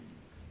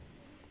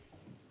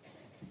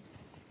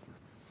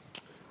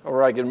All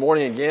right, good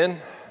morning again.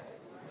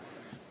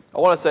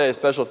 I want to say a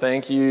special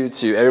thank you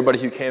to everybody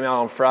who came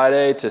out on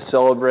Friday to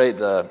celebrate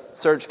the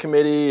search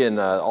committee and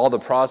all the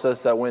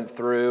process that went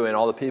through and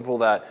all the people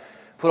that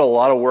put a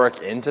lot of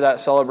work into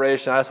that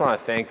celebration. I just want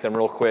to thank them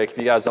real quick, if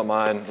you guys don't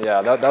mind.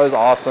 Yeah, that was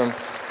awesome.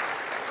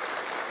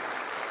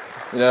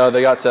 You know,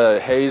 they got to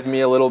haze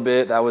me a little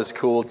bit. That was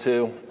cool,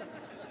 too.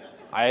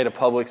 I ate a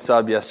Publix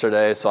sub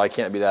yesterday, so I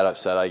can't be that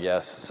upset, I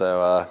guess.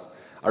 So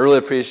I really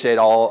appreciate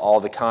all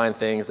the kind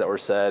things that were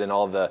said and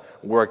all the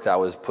work that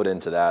was put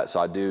into that. So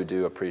I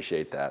do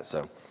appreciate that.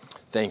 So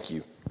thank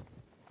you.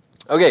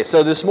 Okay,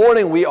 so this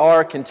morning we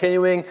are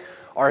continuing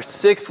our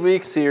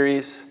 6-week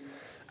series,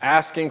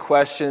 asking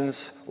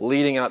questions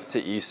leading up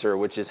to Easter,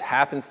 which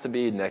happens to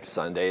be next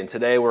Sunday. And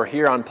today we're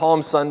here on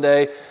Palm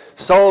Sunday,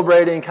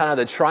 celebrating kind of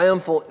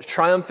the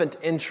triumphant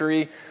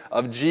entry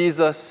of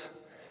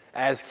Jesus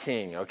as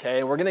King.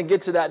 Okay, and we're going to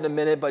get to that in a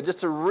minute, but just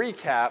to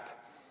recap,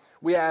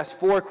 we asked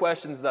 4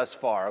 questions thus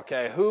far,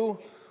 okay? Who,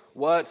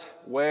 what,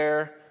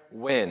 where,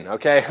 when,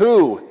 okay?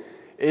 Who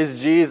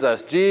is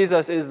Jesus?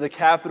 Jesus is the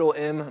capital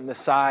M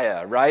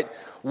Messiah, right?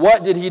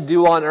 What did he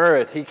do on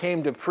earth? He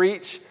came to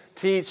preach,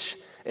 teach,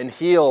 and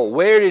heal.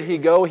 Where did he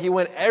go? He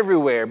went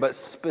everywhere, but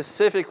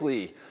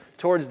specifically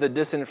towards the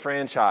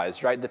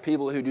disenfranchised, right? The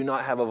people who do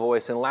not have a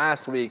voice. And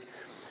last week,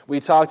 we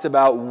talked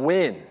about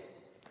when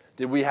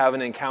did we have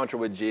an encounter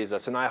with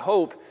Jesus. And I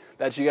hope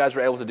that you guys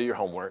were able to do your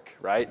homework,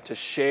 right? To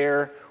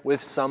share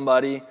with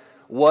somebody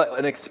what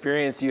an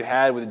experience you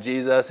had with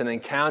Jesus, an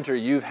encounter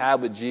you've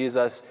had with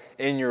Jesus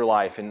in your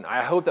life. And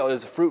I hope that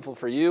was fruitful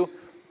for you.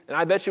 And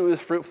I bet you it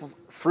was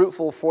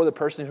fruitful for the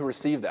person who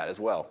received that as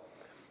well.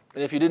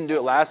 And if you didn't do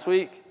it last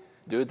week,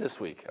 do it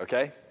this week,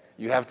 okay?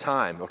 You have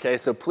time, okay?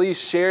 So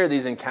please share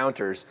these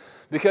encounters,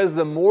 because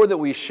the more that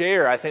we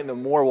share, I think the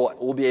more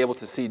we'll be able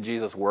to see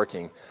Jesus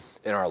working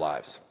in our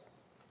lives.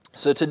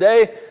 So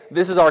today,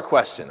 this is our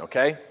question,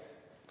 okay?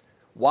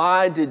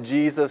 Why did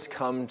Jesus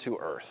come to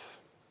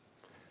earth?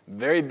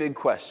 Very big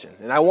question.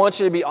 And I want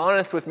you to be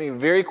honest with me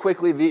very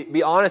quickly.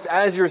 Be honest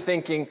as you're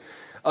thinking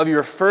of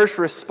your first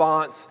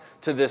response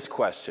to this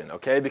question,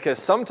 okay? Because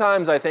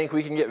sometimes I think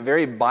we can get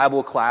very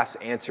Bible class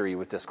answery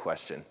with this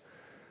question,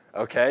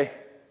 okay?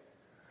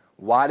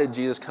 Why did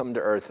Jesus come to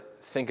earth?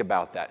 Think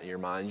about that in your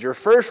mind. Your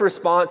first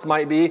response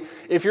might be,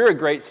 if you're a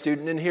great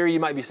student in here, you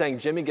might be saying,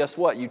 Jimmy, guess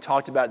what? You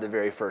talked about it the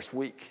very first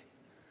week.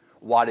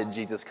 Why did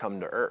Jesus come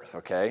to earth,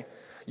 okay?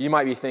 You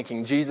might be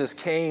thinking, Jesus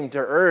came to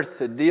earth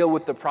to deal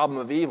with the problem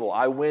of evil.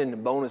 I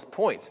win bonus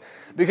points.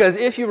 Because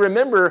if you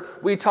remember,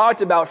 we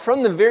talked about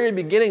from the very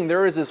beginning,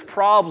 there is this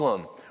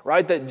problem,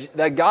 right?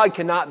 That God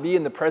cannot be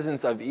in the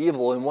presence of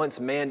evil. And once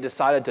man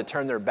decided to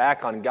turn their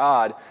back on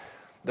God,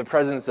 the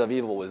presence of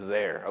evil was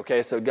there.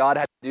 Okay, so God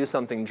had to do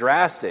something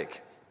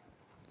drastic.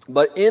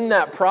 But in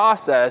that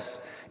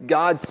process,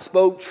 God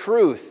spoke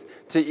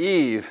truth to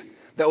Eve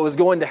that was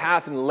going to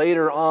happen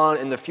later on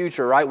in the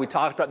future, right? We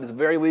talked about this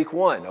very week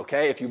 1,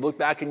 okay? If you look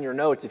back in your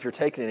notes, if you're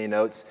taking any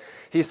notes,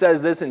 he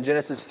says this in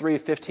Genesis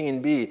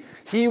 3:15b,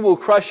 he will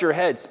crush your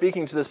head,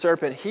 speaking to the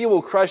serpent, he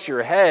will crush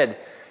your head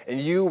and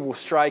you will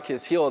strike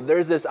his heel.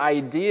 There's this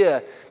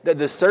idea that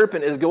the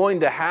serpent is going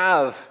to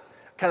have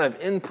kind of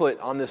input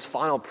on this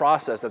final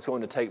process that's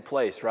going to take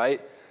place,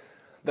 right?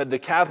 That the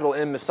capital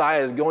M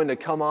Messiah is going to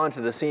come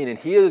onto the scene and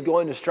he is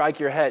going to strike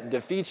your head,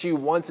 defeat you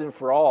once and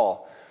for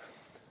all.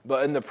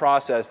 But in the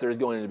process, there's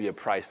going to be a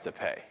price to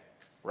pay,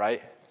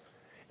 right?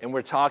 And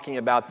we're talking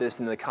about this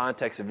in the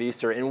context of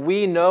Easter. And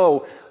we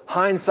know,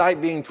 hindsight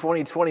being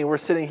 2020, we're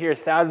sitting here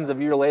thousands of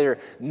years later,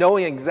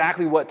 knowing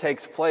exactly what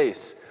takes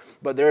place.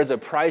 But there is a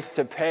price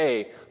to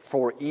pay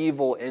for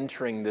evil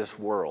entering this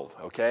world,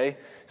 okay?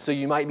 So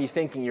you might be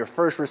thinking your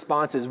first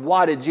response is,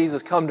 why did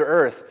Jesus come to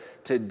earth?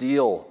 To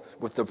deal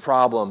with the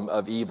problem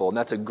of evil. And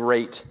that's a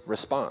great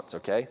response,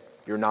 okay?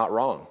 You're not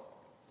wrong.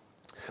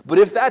 But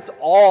if that's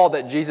all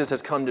that Jesus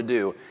has come to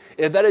do,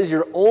 if that is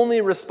your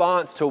only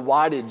response to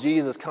why did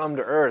Jesus come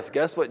to earth,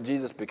 guess what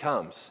Jesus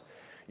becomes?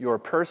 Your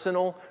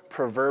personal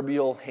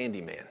proverbial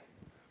handyman.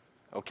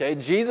 Okay?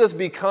 Jesus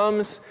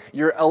becomes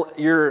your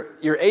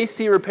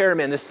AC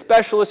repairman, the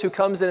specialist who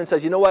comes in and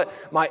says, you know what?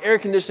 My air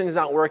conditioning is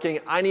not working.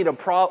 I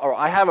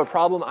have a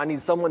problem. I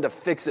need someone to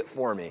fix it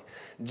for me.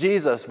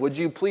 Jesus, would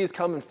you please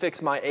come and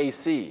fix my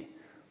AC?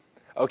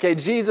 Okay,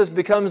 Jesus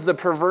becomes the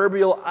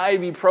proverbial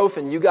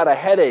ibuprofen. You got a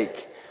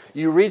headache.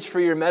 You reach for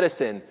your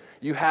medicine.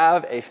 You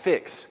have a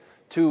fix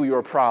to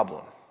your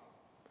problem.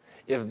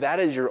 If that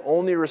is your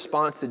only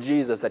response to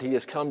Jesus, that he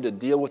has come to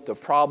deal with the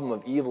problem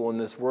of evil in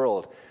this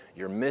world,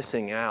 you're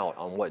missing out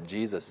on what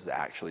Jesus is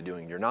actually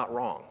doing. You're not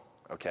wrong,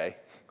 okay?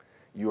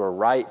 You are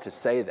right to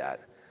say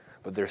that.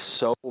 But there's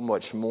so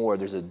much more.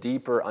 There's a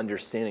deeper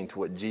understanding to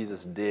what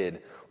Jesus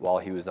did while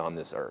he was on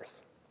this earth.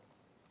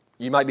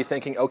 You might be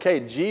thinking, okay,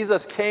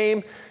 Jesus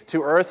came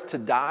to earth to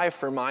die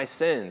for my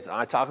sins. And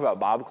I talk about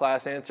Bible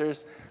class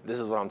answers. This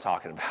is what I'm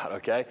talking about,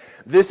 okay?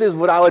 This is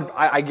what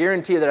I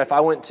guarantee that if I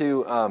went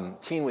to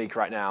Teen Week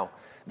right now,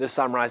 this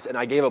summer, and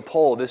I gave a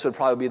poll, this would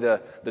probably be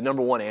the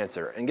number one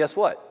answer. And guess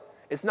what?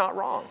 It's not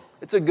wrong.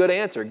 It's a good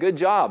answer. Good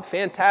job.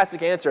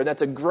 Fantastic answer. And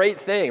that's a great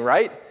thing,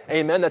 right?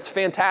 Amen. That's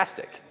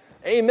fantastic.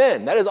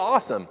 Amen. That is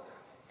awesome.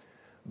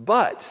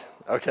 But,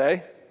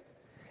 okay,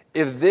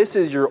 if this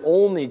is your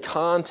only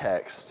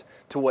context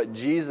to what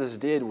Jesus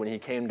did when he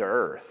came to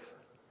earth,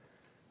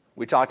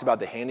 we talked about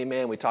the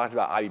handyman, we talked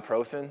about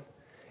ibuprofen.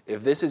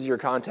 If this is your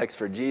context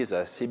for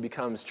Jesus, he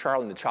becomes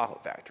Charlie in the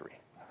Chocolate Factory.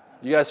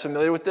 You guys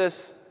familiar with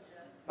this?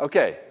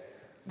 Okay,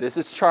 this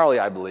is Charlie,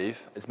 I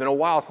believe. It's been a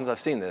while since I've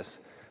seen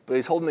this, but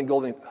he's holding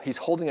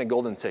a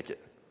golden ticket.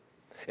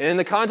 And in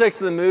the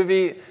context of the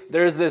movie,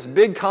 there's this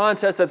big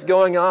contest that's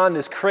going on.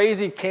 This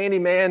crazy candy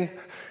man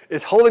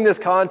is holding this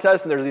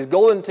contest, and there's these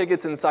golden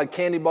tickets inside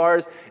candy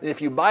bars. And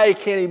if you buy a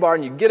candy bar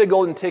and you get a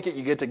golden ticket,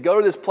 you get to go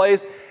to this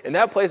place, and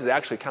that place is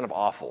actually kind of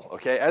awful,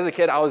 okay? As a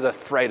kid, I was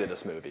afraid of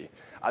this movie.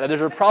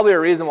 There's probably a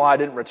reason why I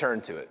didn't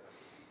return to it.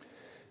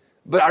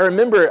 But I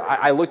remember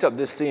I looked up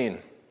this scene.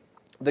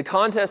 The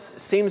contest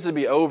seems to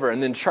be over,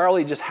 and then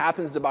Charlie just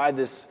happens to buy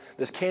this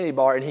candy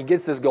bar, and he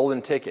gets this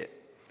golden ticket.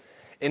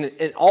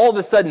 And all of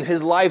a sudden,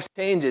 his life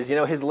changes. You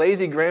know, his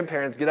lazy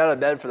grandparents get out of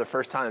bed for the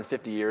first time in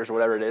 50 years or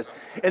whatever it is,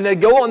 and they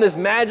go on this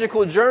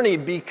magical journey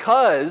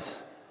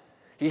because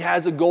he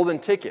has a golden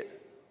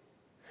ticket.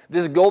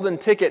 This golden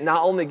ticket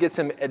not only gets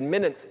him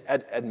admission,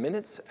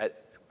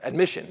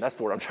 that's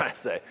the word I'm trying to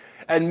say,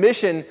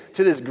 admission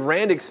to this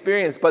grand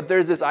experience, but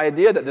there's this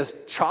idea that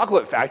this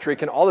chocolate factory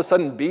can all of a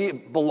sudden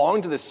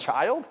belong to this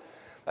child?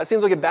 That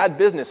seems like a bad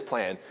business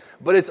plan.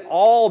 But it's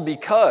all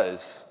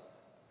because...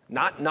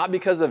 Not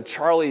because of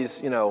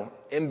Charlie's,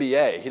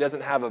 MBA. He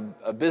doesn't have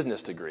a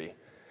business degree.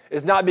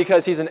 It's not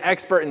because he's an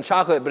expert in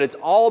chocolate, but it's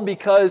all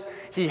because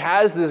he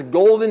has this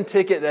golden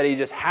ticket that he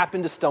just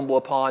happened to stumble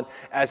upon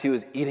as he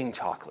was eating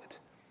chocolate.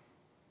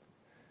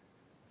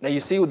 Now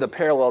you see the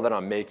parallel that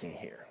I'm making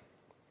here.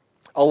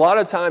 A lot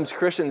of times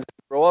Christians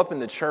grow up in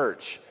the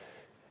church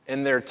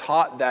and they're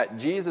taught that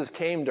Jesus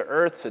came to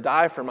earth to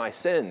die for my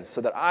sins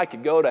so that I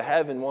could go to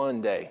heaven one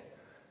day.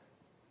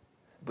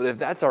 But if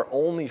that's our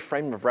only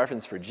frame of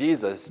reference for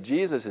Jesus,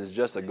 Jesus is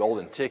just a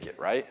golden ticket,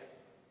 right?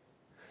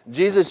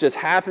 Jesus just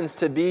happens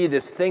to be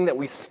this thing that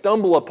we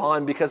stumble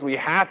upon because we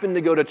happen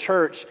to go to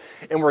church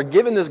and we're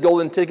given this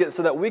golden ticket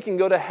so that we can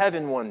go to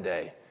heaven one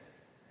day.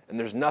 And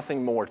there's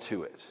nothing more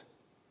to it.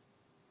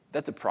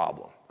 That's a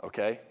problem,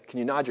 okay? Can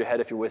you nod your head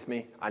if you're with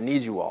me? I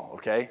need you all,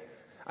 okay?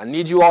 I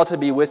need you all to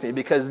be with me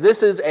because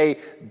this is a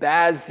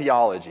bad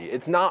theology.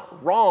 It's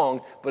not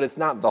wrong, but it's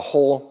not the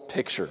whole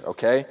picture,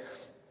 okay?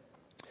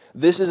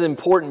 This is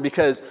important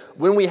because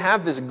when we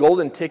have this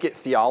golden ticket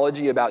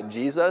theology about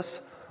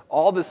Jesus,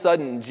 all of a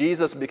sudden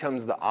Jesus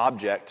becomes the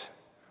object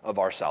of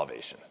our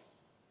salvation.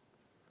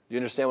 You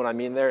understand what I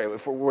mean there?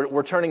 If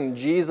we're turning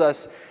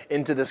Jesus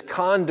into this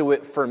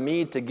conduit for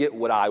me to get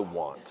what I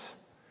want.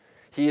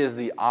 He is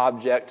the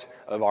object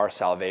of our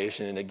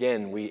salvation. And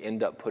again, we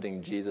end up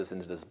putting Jesus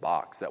into this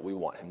box that we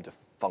want him to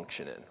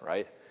function in,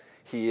 right?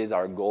 He is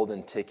our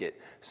golden ticket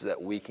so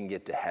that we can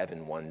get to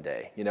heaven one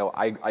day.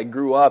 I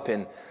grew up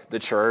in the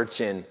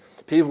church, and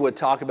people would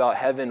talk about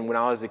heaven when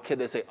I was a kid.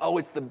 They'd say, oh,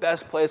 it's the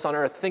best place on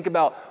earth. Think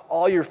about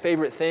all your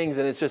favorite things,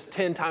 and it's just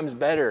 10 times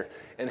better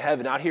in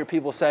heaven. I'd hear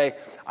people say,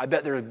 I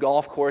bet there's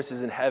golf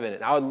courses in heaven.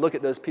 And I would look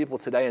at those people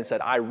today and said,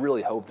 I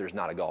really hope there's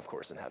not a golf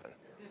course in heaven.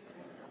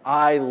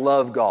 I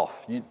love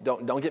golf. You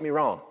don't get me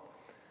wrong.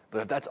 But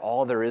if that's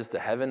all there is to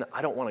heaven,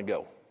 I don't want to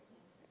go,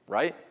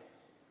 right?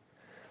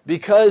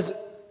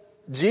 Because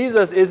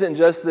Jesus isn't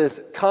just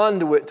this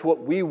conduit to what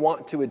we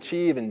want to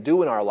achieve and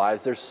do in our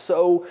lives. There's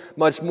so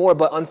much more.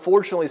 But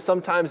unfortunately,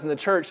 sometimes in the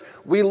church,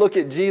 we look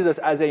at Jesus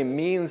as a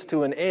means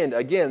to an end.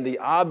 Again, the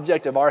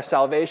object of our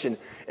salvation.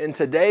 And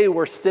today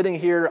we're sitting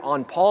here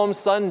on Palm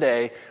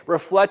Sunday,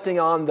 reflecting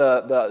on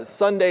the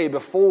Sunday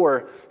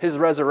before his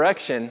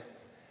resurrection.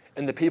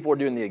 And the people are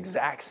doing the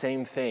exact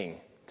same thing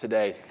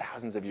today,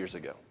 thousands of years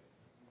ago.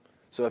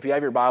 So if you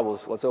have your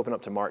Bibles, let's open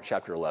up to Mark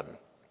chapter 11.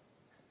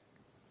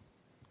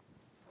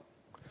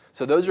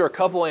 So those are a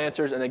couple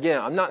answers, and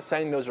again, I'm not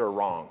saying those are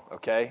wrong,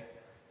 okay?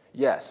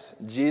 Yes,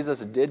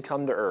 Jesus did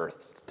come to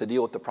earth to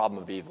deal with the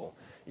problem of evil.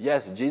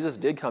 Yes, Jesus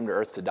did come to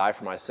earth to die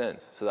for my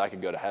sins so that I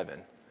could go to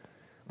heaven.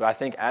 But I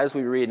think as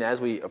we read and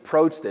as we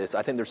approach this,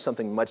 I think there's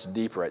something much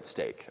deeper at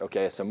stake,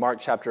 okay? So Mark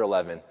chapter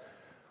 11,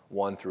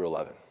 1 through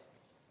 11.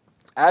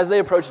 As they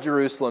approached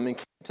Jerusalem and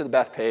came to the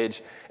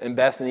Bethpage and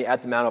Bethany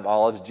at the Mount of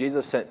Olives,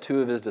 Jesus sent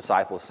 2 of his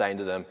disciples, saying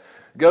to them,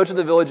 go to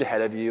the village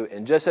ahead of you,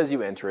 and just as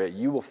you enter it,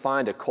 you will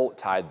find a colt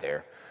tied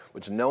there,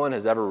 which no one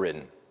has ever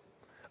ridden.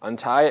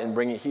 Untie it and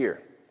bring it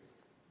here.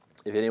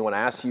 If anyone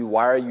asks you,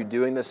 why are you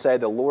doing this, say,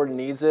 the Lord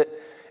needs it,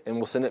 and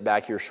we'll send it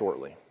back here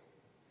shortly.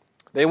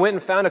 They went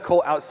and found a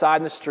colt outside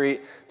in the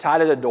street, tied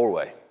at a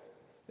doorway.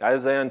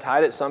 As they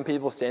untied it, some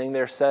people standing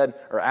there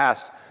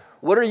asked,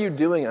 what are you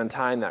doing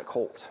untying that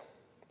colt?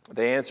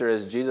 They answered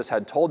as Jesus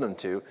had told them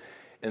to,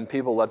 and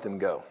people let them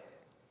go.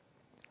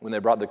 When they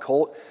brought the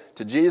colt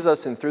to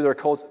Jesus and threw their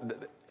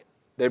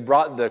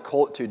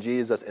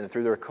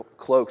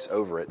cloaks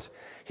over it,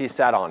 he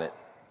sat on it.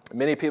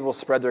 Many people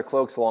spread their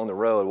cloaks along the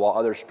road, while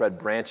others spread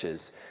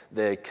branches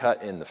they had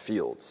cut in the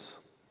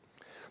fields.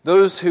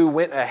 Those who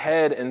went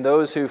ahead and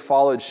those who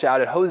followed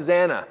shouted,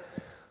 "Hosanna!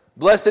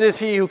 Blessed is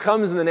he who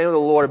comes in the name of the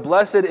Lord.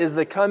 Blessed is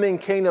the coming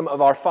kingdom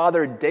of our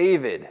father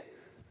David."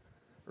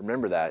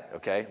 Remember that,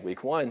 okay?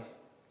 Week 1.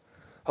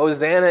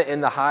 "Hosanna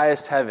in the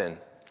highest heaven."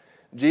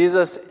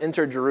 Jesus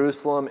entered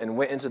Jerusalem and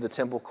went into the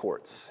temple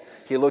courts.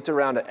 He looked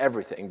around at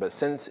everything, but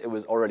since it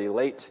was already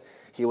late,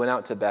 he went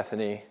out to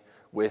Bethany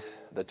with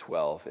the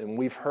 12. And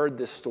we've heard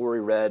this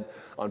story read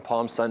on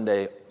Palm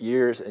Sunday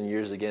years and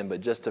years again,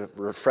 but just to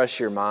refresh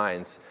your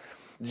minds,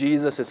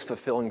 Jesus is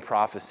fulfilling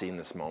prophecy in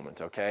this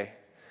moment, okay?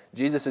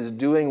 Jesus is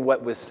doing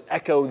what was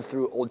echoed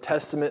through Old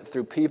Testament,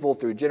 through people,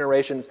 through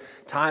generations,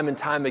 time and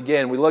time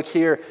again. We look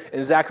here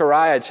in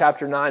Zechariah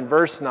chapter 9,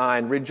 verse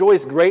 9.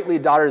 "Rejoice greatly,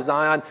 daughter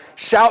Zion.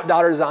 Shout,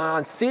 daughter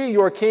Zion. See,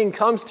 your king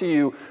comes to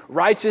you,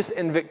 righteous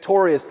and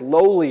victorious,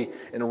 lowly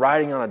and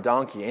riding on a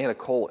donkey and a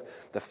colt,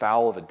 the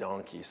foal of a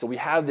donkey." So we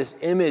have this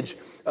image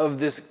of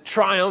this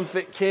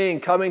triumphant king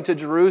coming to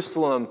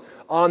Jerusalem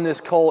on this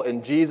colt,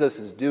 and Jesus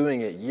is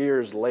doing it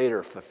years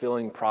later,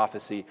 fulfilling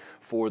prophecy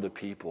for the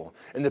people.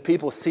 And the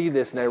people see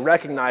this and they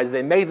recognize,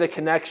 they make the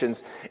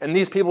connections, and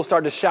these people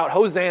start to shout,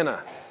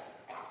 "Hosanna,"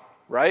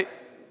 right?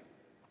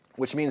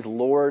 Which means,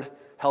 Lord,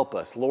 help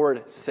us.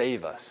 Lord,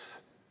 save us.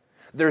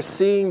 They're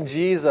seeing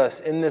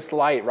Jesus in this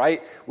light,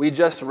 right? We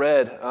just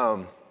read,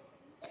 I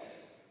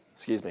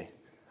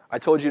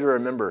told you to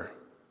remember,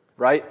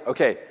 right?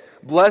 Okay.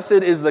 "Blessed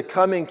is the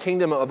coming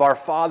kingdom of our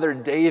father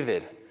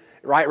David."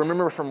 Right?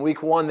 Remember from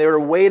week 1, they were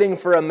waiting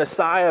for a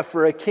Messiah,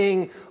 for a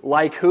king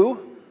like who?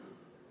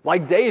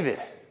 Like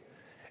David.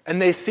 And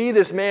they see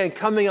this man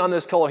coming on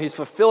this colt. He's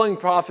fulfilling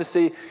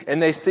prophecy,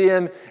 and they see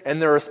him,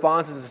 and their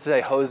response is to say,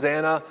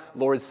 "Hosanna,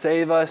 Lord,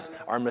 save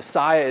us. Our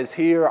Messiah is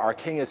here. Our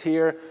king is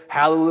here.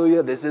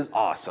 Hallelujah, this is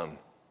awesome."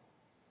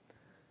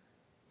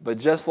 But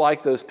just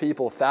like those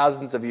people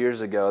thousands of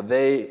years ago,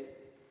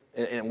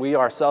 and we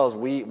ourselves,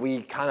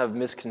 we kind of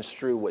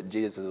misconstrue what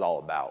Jesus is all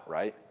about,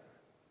 right?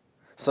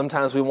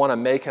 Sometimes we want to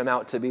make him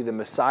out to be the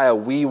Messiah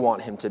we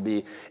want him to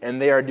be, and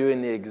they are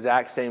doing the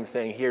exact same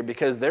thing here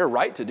because they're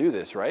right to do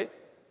this, right?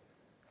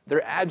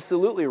 They're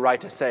absolutely right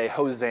to say,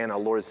 "Hosanna,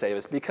 Lord, save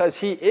us," because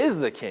he is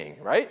the king,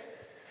 right?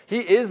 He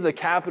is the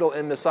capital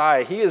and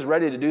Messiah. He is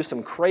ready to do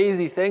some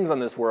crazy things on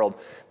this world,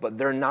 but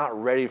they're not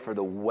ready for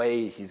the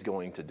way he's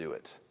going to do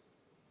it.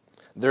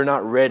 They're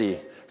not ready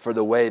for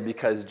the way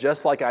because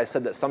just like I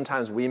said that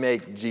sometimes we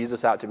make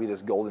Jesus out to be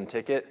this golden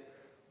ticket,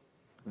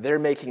 they're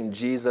making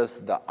Jesus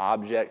the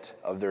object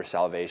of their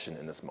salvation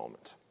in this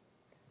moment.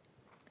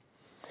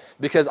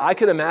 Because I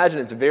could imagine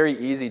it's very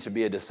easy to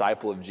be a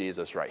disciple of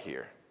Jesus right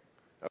here,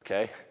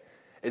 okay?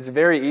 It's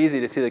very easy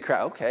to see the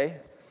crowd, okay,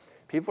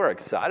 people are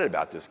excited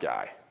about this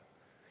guy.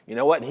 You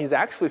know what? And he's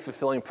actually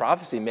fulfilling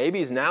prophecy.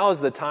 Maybe now is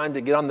the time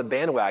to get on the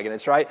bandwagon.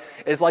 It's right.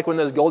 It's like when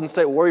those Golden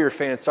State Warrior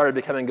fans started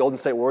becoming Golden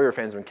State Warrior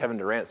fans when Kevin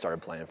Durant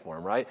started playing for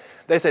them, right?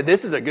 They said,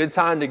 "This is a good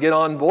time to get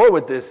on board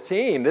with this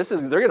team. They're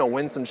going to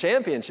win some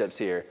championships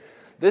here.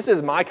 This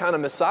is my kind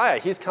of Messiah.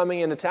 He's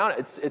coming into town.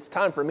 It's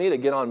time for me to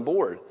get on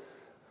board."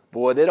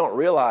 Boy, they don't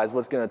realize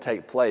what's going to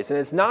take place. And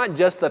it's not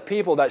just the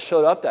people that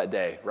showed up that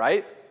day,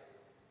 right?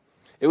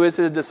 It was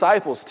his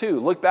disciples too.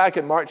 Look back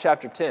at Mark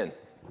chapter 10.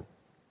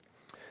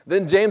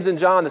 "Then James and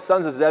John, the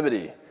sons of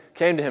Zebedee,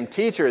 came to him.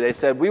 'Teacher,' they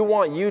said, 'we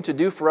want you to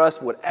do for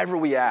us whatever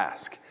we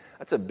ask.'"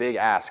 That's a big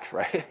ask,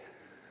 right?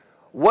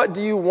 "What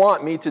do you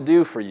want me to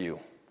do for you?"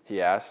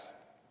 he asked.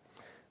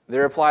 They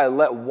replied,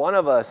 "Let one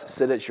of us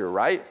sit at your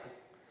right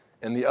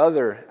and the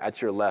other at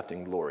your left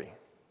in glory."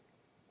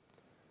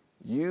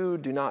 "You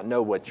do not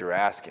know what you're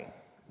asking,"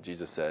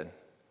 Jesus said.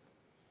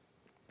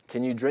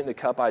 "Can you drink the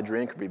cup I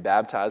drink or be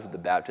baptized with the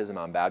baptism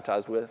I'm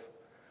baptized with?"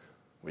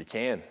 "We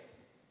can,"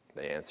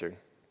 they answered.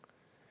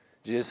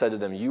 Jesus said to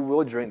them, you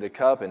will drink the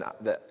cup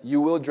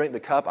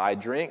I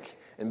drink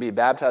and be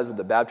baptized with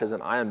the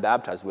baptism I am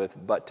baptized with,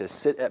 but to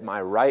sit at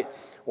my right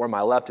or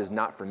my left is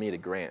not for me to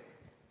grant.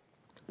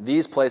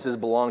 These places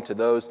belong to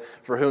those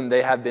for whom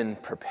they have been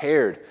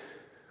prepared."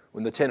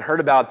 When the 10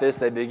 heard about this,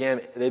 they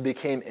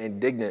became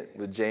indignant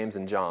with James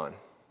and John.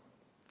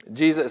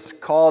 Jesus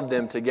called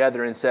them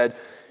together and said,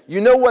 You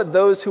know that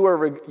those who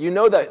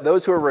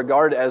are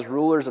regarded as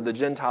rulers of the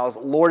Gentiles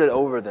lord it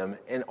over them,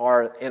 and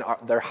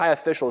their high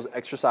officials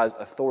exercise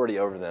authority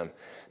over them.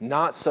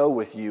 Not so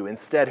with you.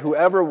 Instead,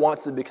 whoever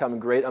wants to become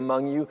great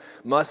among you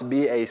must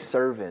be a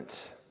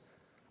servant,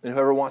 and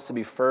whoever wants to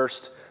be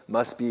first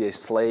must be a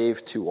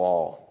slave to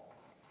all.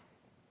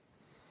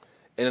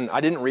 And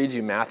I didn't read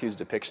you Matthew's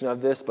depiction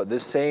of this, but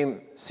this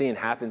same scene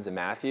happens in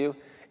Matthew,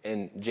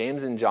 and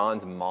James and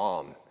John's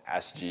mom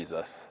asked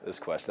Jesus this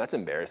question. That's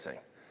embarrassing.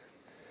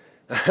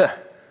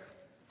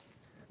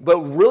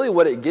 But really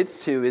what it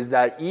gets to is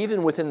that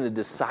even within the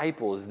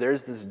disciples,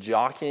 there's this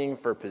jockeying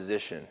for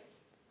position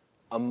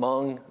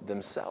among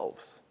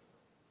themselves.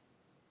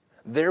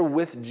 They're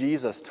with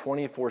Jesus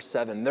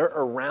 24/7. They're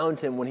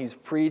around him when he's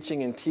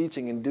preaching and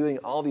teaching and doing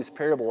all these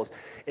parables.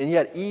 And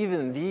yet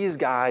even these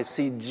guys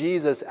see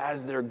Jesus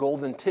as their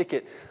golden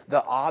ticket,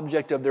 the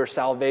object of their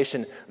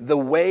salvation, the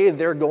way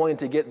they're going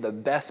to get the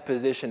best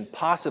position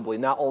possibly,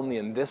 not only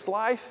in this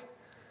life,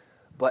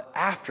 but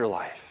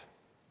afterlife.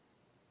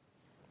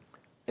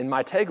 And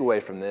my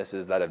takeaway from this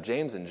is that if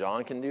James and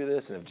John can do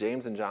this, and if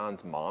James and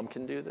John's mom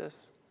can do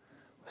this,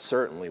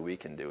 certainly we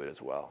can do it as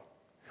well.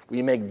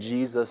 We make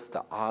Jesus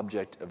the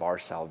object of our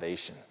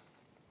salvation.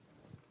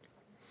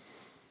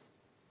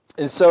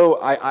 And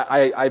so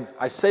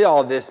I say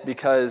all this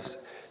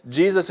because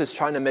Jesus is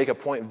trying to make a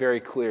point very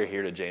clear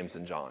here to James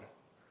and John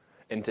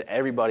and to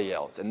everybody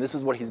else. And this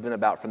is what he's been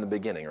about from the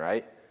beginning,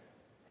 right?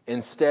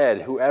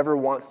 Instead, whoever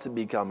wants to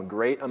become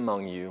great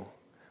among you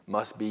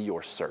must be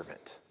your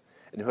servant.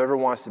 And whoever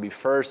wants to be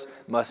first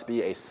must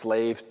be a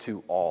slave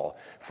to all.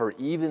 For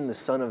even the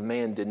Son of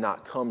Man did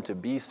not come to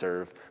be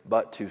served,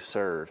 but to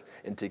serve,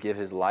 and to give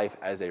his life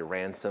as a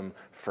ransom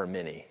for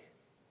many.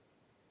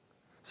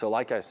 So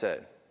like I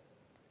said,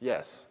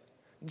 yes,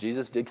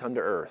 Jesus did come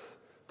to earth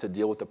to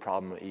deal with the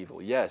problem of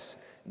evil.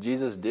 Yes,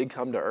 Jesus did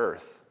come to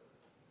earth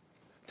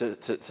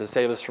to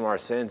save us from our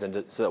sins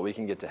and so that we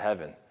can get to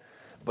heaven.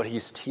 But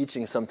he's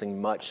teaching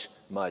something much,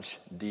 much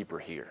deeper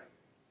here.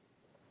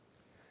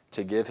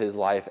 To give his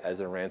life as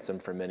a ransom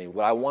for many.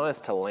 What I want us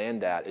to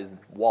land at is,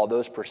 while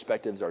those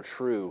perspectives are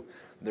true,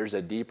 there's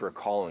a deeper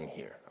calling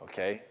here,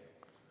 okay?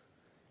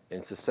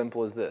 And it's as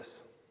simple as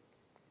this.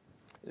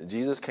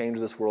 Jesus came to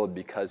this world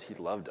because he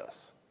loved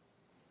us,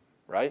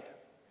 right?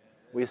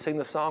 We sing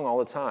the song all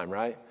the time,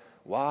 right?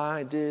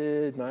 Why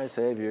did my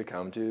Savior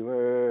come to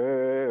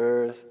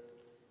earth?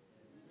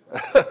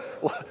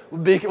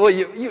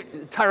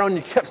 Tyrone,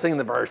 you kept singing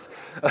the verse.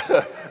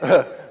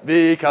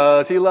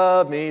 Because he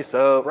loved me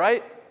so,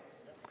 right?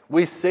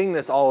 We sing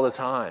this all the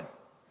time.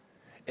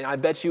 And I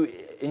bet you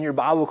in your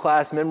Bible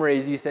class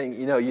memories, you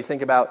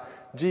think about,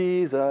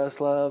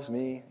 Jesus loves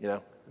me.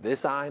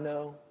 This I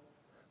know,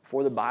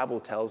 for the Bible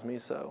tells me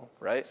so,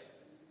 right?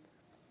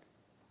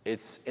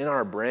 It's in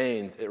our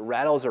brains. It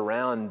rattles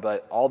around,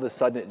 but all of a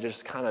sudden it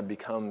just kind of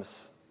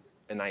becomes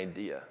an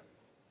idea.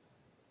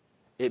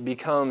 It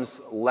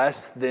becomes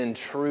less than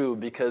true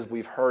because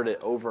we've heard it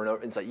over and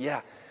over. It's like,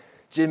 yeah,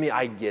 Jimmy,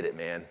 I get it,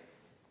 man.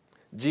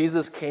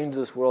 Jesus came to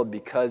this world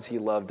because he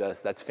loved us.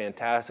 That's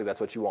fantastic.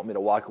 That's what you want me to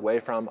walk away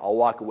from. I'll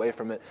walk away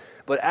from it.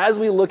 But as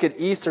we look at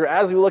Easter,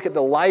 as we look at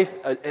the life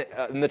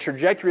and the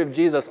trajectory of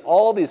Jesus,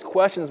 all these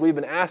questions we've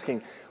been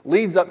asking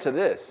leads up to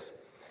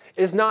this.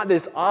 It's not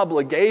this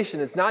obligation.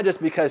 It's not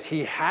just because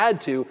he had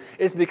to.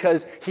 It's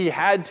because he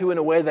had to in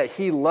a way that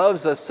he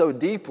loves us so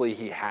deeply,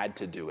 he had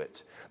to do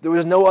it. There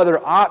was no other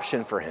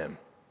option for him.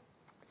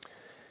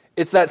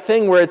 It's that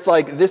thing where it's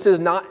like, this is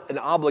not an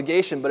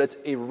obligation, but it's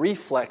a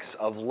reflex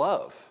of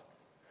love,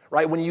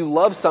 right? When you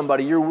love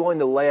somebody, you're willing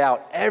to lay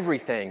out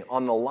everything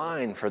on the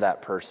line for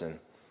that person.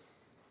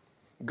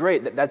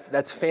 Great,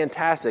 that's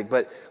fantastic,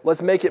 but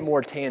let's make it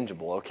more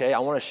tangible, okay? I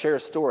want to share a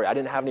story. I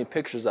didn't have any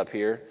pictures up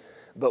here,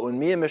 but when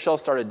me and Michelle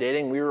started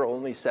dating, we were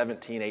only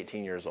 17,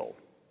 18 years old,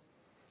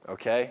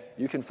 okay?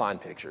 You can find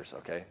pictures,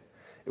 okay?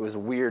 It was a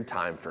weird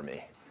time for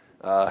me.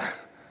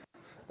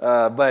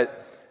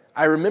 But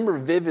I remember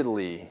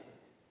vividly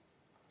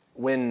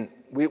when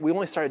we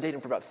only started dating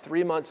for about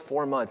 3 months,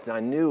 4 months, and I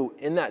knew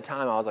in that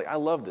time, I was like, I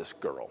love this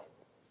girl,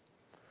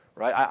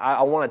 right?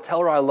 I want to tell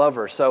her I love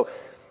her. So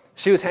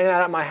she was hanging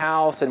out at my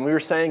house, and we were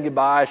saying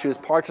goodbye. She was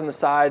parked on the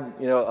side,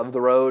 of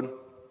the road.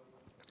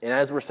 And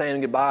as we're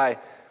saying goodbye,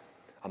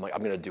 I'm like,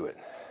 I'm going to do it.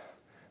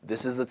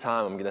 This is the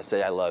time I'm going to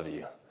say I love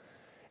you.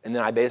 And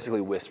then I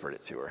basically whispered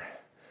it to her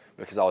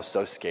because I was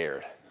so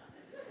scared.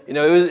 It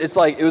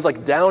was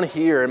like down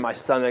here in my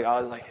stomach. I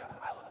was like,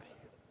 I love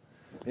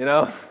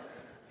you,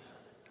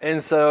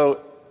 And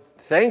so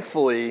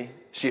thankfully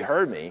she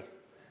heard me,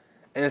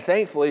 and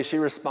thankfully she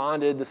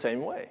responded the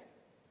same way.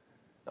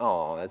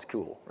 Oh, that's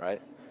cool, right?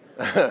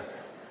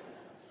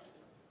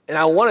 And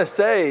I want to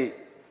say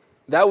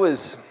that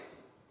was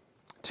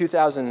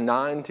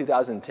 2009,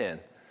 2010.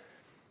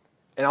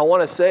 And I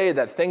want to say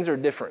that things are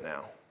different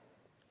now.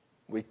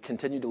 We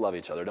continue to love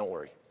each other, don't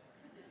worry.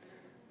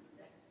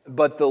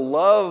 But the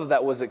love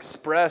that was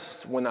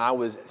expressed when I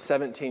was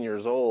 17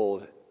 years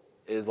old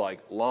is like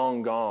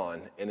long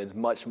gone and is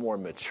much more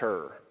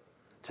mature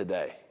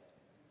today.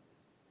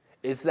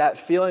 It's that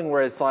feeling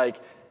where it's like,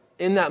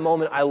 in that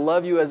moment, I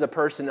love you as a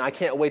person. I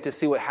can't wait to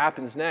see what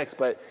happens next.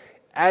 But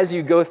as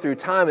you go through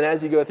time and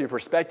as you go through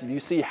perspective, you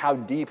see how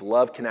deep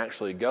love can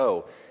actually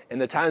go.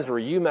 And the times where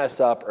you mess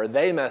up or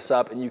they mess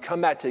up and you come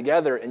back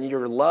together and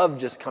your love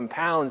just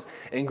compounds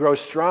and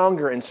grows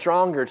stronger and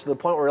stronger to the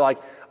point where you're like,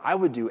 I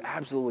would do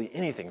absolutely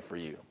anything for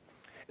you.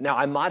 Now,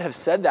 I might have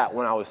said that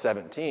when I was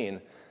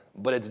 17,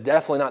 but it's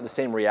definitely not the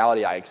same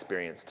reality I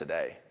experience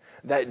today.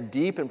 That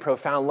deep and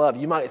profound love,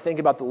 you might think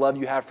about the love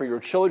you have for your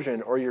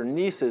children or your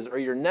nieces or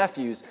your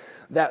nephews,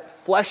 that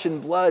flesh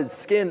and blood,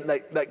 skin,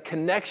 that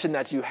connection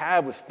that you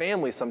have with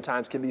family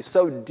sometimes can be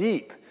so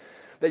deep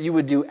that you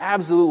would do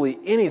absolutely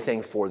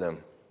anything for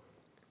them.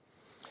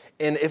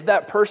 And if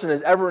that person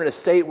is ever in a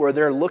state where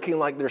they're looking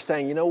like they're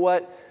saying, you know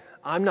what,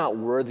 I'm not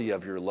worthy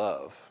of your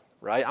love,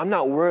 right? I'm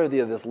not worthy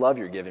of this love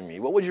you're giving me.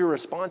 What would your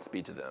response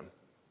be to them?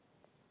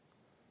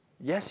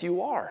 Yes,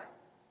 you are.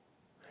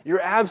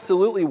 You're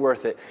absolutely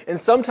worth it. And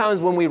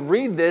sometimes when we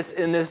read this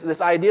in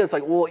this idea, it's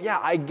like, well, yeah,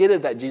 I get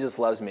it that Jesus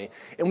loves me.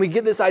 And we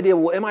get this idea,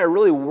 well, am I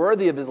really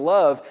worthy of his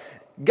love?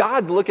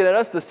 God's looking at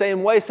us the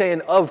same way,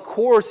 saying, of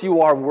course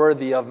you are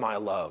worthy of my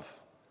love.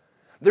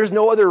 There's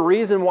no other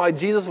reason why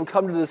Jesus would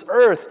come to this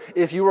earth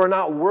if you are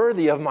not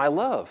worthy of my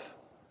love.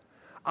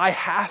 I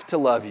have to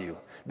love you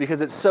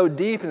because it's so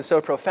deep and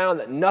so profound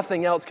that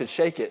nothing else could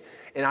shake it.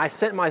 And I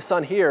sent my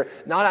son here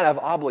not out of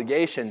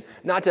obligation,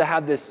 not to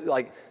have this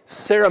like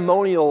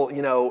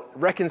ceremonial,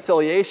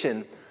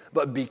 reconciliation,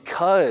 but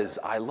because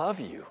I love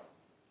you.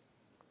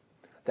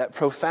 That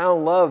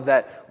profound love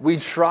that we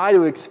try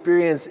to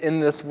experience in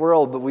this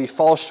world, but we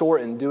fall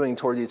short in doing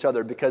towards each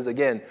other because,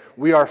 again,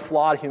 we are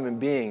flawed human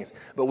beings,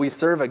 but we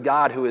serve a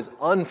God who is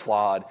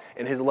unflawed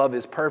and his love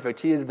is perfect.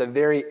 He is the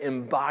very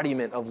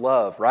embodiment of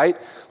love, right?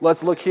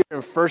 Let's look here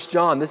in 1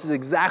 John. This is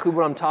exactly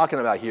what I'm talking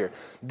about here.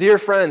 Dear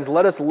friends,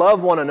 let us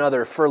love one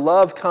another, for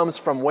love comes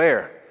from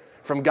where?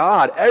 From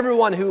God.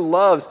 Everyone who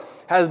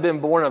loves has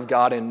been born of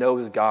God and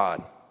knows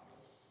God.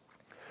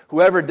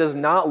 Whoever does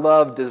not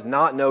love does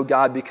not know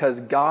God, because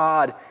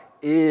God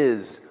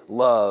is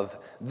love.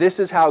 This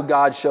is how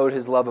God showed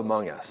his love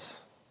among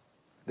us.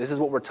 This is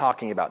what we're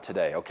talking about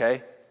today,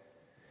 okay?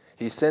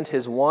 He sent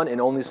his one and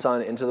only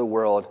Son into the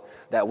world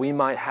that we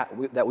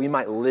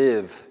might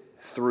live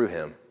through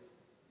him.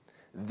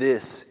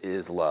 This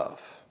is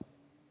love.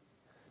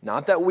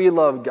 Not that we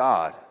love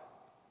God,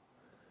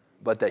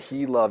 but that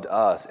he loved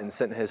us and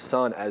sent his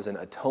Son as an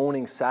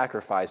atoning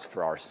sacrifice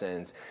for our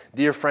sins.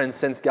 Dear friends,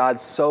 since God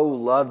so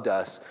loved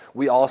us,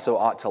 we also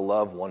ought to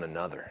love one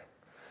another.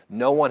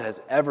 No one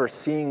has ever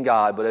seen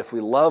God, but if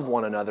we love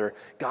one another,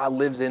 God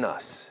lives in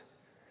us,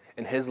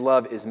 and his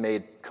love is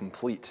made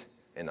complete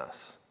in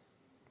us.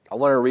 I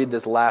want to read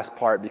this last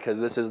part because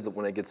this is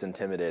when it gets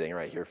intimidating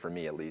right here, for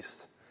me at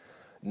least.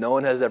 No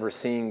one has ever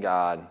seen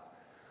God,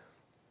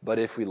 but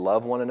if we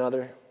love one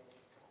another,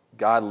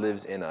 God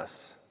lives in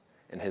us,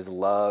 and his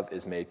love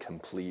is made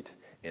complete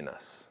in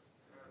us.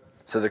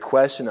 So the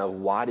question of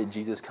why did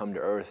Jesus come to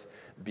earth?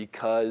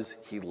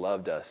 Because he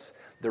loved us.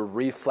 The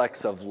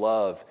reflex of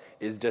love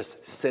is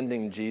just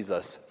sending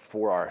Jesus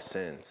for our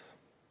sins.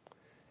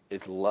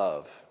 It's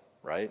love,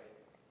 right?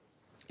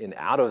 And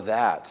out of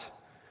that,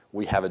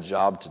 we have a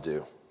job to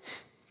do.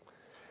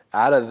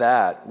 Out of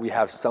that, we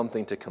have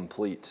something to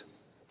complete.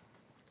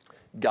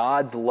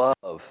 God's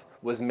love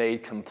was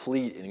made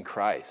complete in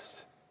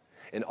Christ.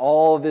 And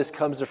all of this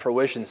comes to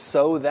fruition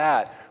so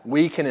that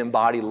we can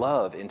embody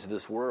love into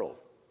this world.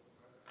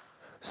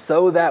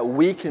 So that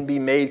we can be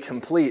made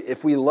complete.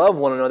 If we love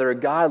one another,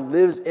 God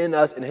lives in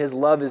us and his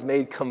love is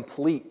made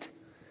complete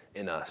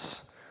in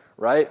us.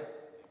 Right?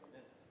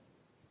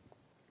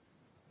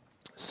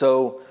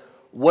 So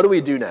what do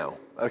we do now?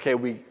 Okay,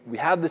 we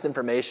have this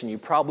information. You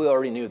probably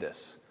already knew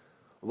this.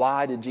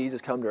 Why did Jesus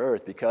come to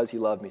earth? Because he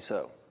loved me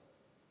so.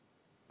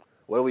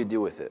 What do we do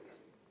with it?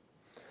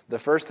 The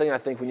first thing I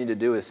think we need to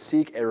do is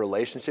seek a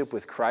relationship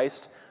with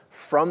Christ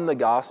from the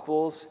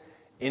Gospels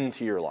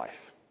into your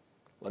life.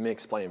 Let me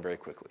explain very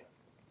quickly.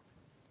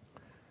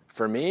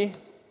 For me,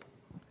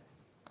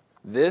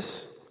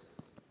 this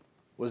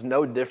was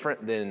no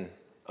different than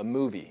a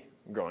movie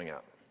growing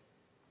up.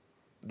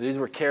 These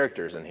were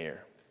characters in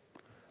here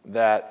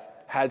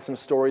that had some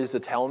stories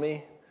to tell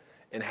me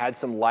and had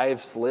some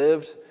lives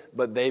lived,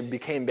 but they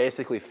became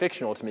basically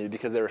fictional to me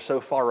because they were so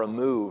far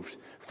removed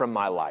from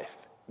my life.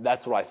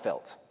 That's what I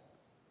felt.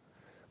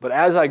 But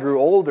as I grew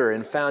older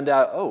and found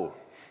out,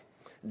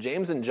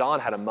 James and John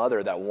had a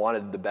mother that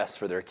wanted the best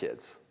for their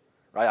kids,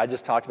 right? I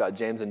just talked about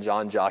James and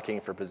John jockeying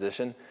for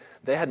position.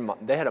 They had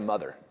a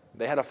mother.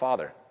 They had a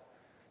father.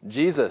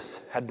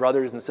 Jesus had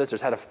brothers and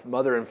sisters, had a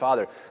mother and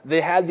father.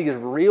 They had these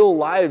real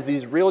lives,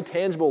 these real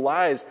tangible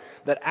lives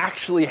that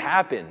actually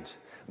happened.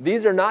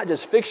 These are not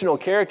just fictional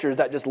characters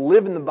that just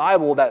live in the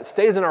Bible that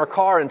stays in our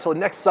car until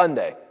next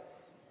Sunday.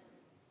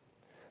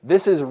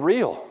 This is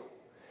real.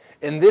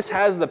 And this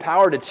has the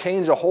power to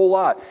change a whole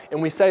lot.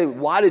 And we say,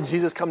 why did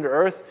Jesus come to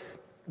earth?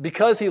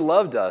 Because he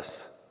loved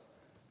us.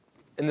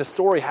 And the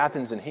story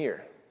happens in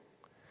here.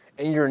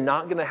 And you're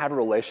not going to have a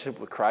relationship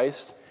with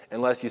Christ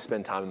unless you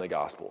spend time in the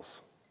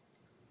Gospels.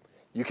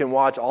 You can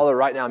watch all the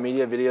Right Now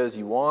Media videos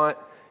you want.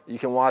 You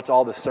can watch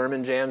all the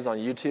sermon jams on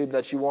YouTube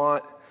that you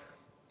want.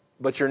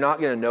 But you're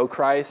not going to know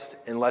Christ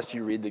unless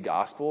you read the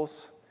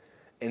Gospels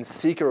and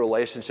seek a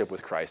relationship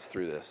with Christ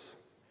through this.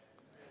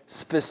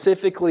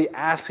 Specifically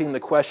asking the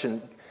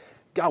question,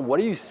 God, what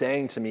are you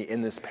saying to me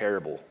in this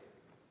parable?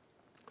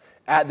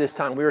 At this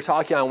time, we were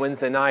talking on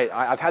Wednesday night.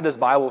 I've had this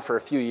Bible for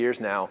a few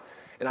years now,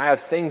 and I have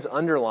things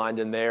underlined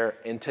in there.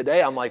 And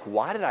today I'm like,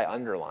 why did I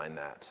underline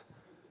that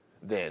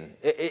then?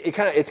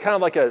 It's kind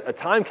of like a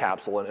time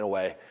capsule in a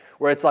way,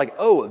 where it's like,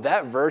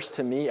 that verse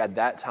to me at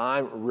that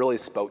time really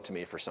spoke to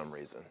me for some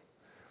reason.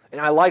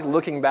 And I like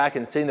looking back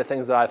and seeing the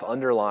things that I've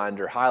underlined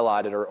or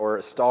highlighted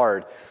or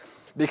starred.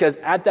 Because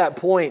at that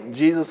point,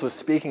 Jesus was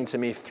speaking to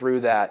me through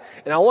that.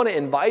 And I want to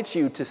invite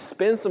you to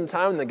spend some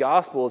time in the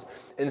Gospels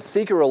and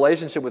seek a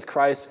relationship with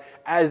Christ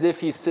as if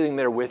he's sitting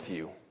there with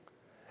you.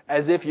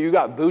 as if you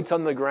got boots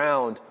on the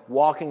ground,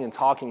 walking and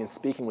talking and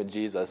speaking with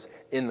Jesus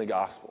in the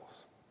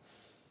Gospels.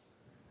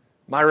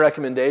 My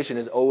recommendation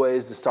is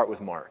always to start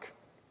with Mark,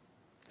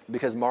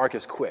 because Mark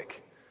is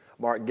quick.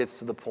 Mark gets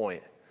to the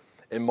point,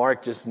 and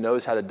Mark just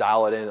knows how to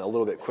dial it in a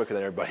little bit quicker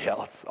than everybody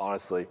else,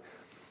 honestly.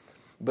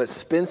 But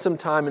spend some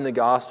time in the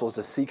Gospels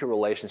to seek a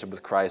relationship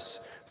with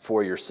Christ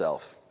for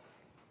yourself.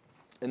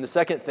 And the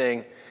second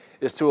thing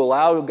is to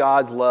allow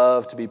God's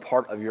love to be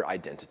part of your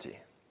identity.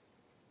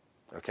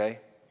 Okay?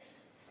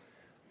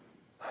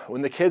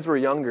 When the kids were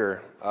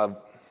younger, I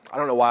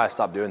don't know why I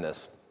stopped doing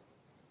this,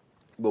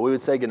 but we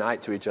would say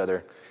goodnight to each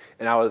other,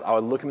 and I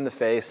would look them in the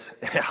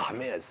face. Oh,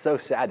 man, it's so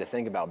sad to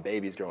think about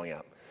babies growing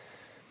up.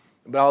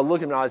 But I would look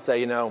at them and I would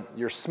say,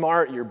 you're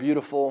smart, you're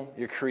beautiful,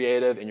 you're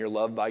creative, and you're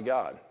loved by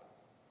God.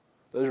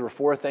 Those were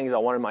 4 things I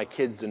wanted my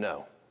kids to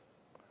know,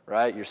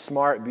 right? You're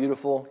smart,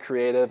 beautiful,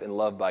 creative, and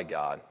loved by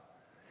God.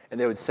 And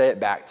they would say it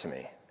back to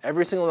me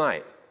every single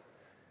night.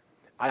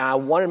 And I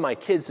wanted my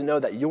kids to know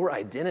that your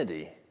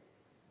identity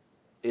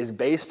is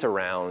based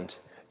around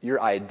your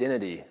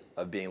identity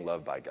of being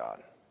loved by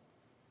God.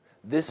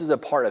 This is a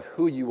part of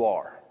who you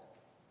are.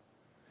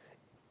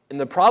 And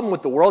the problem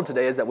with the world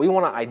today is that we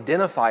want to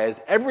identify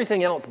as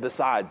everything else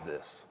besides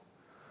this.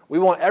 We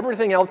want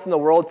everything else in the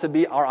world to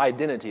be our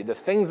identity, the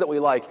things that we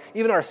like,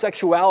 even our sexuality.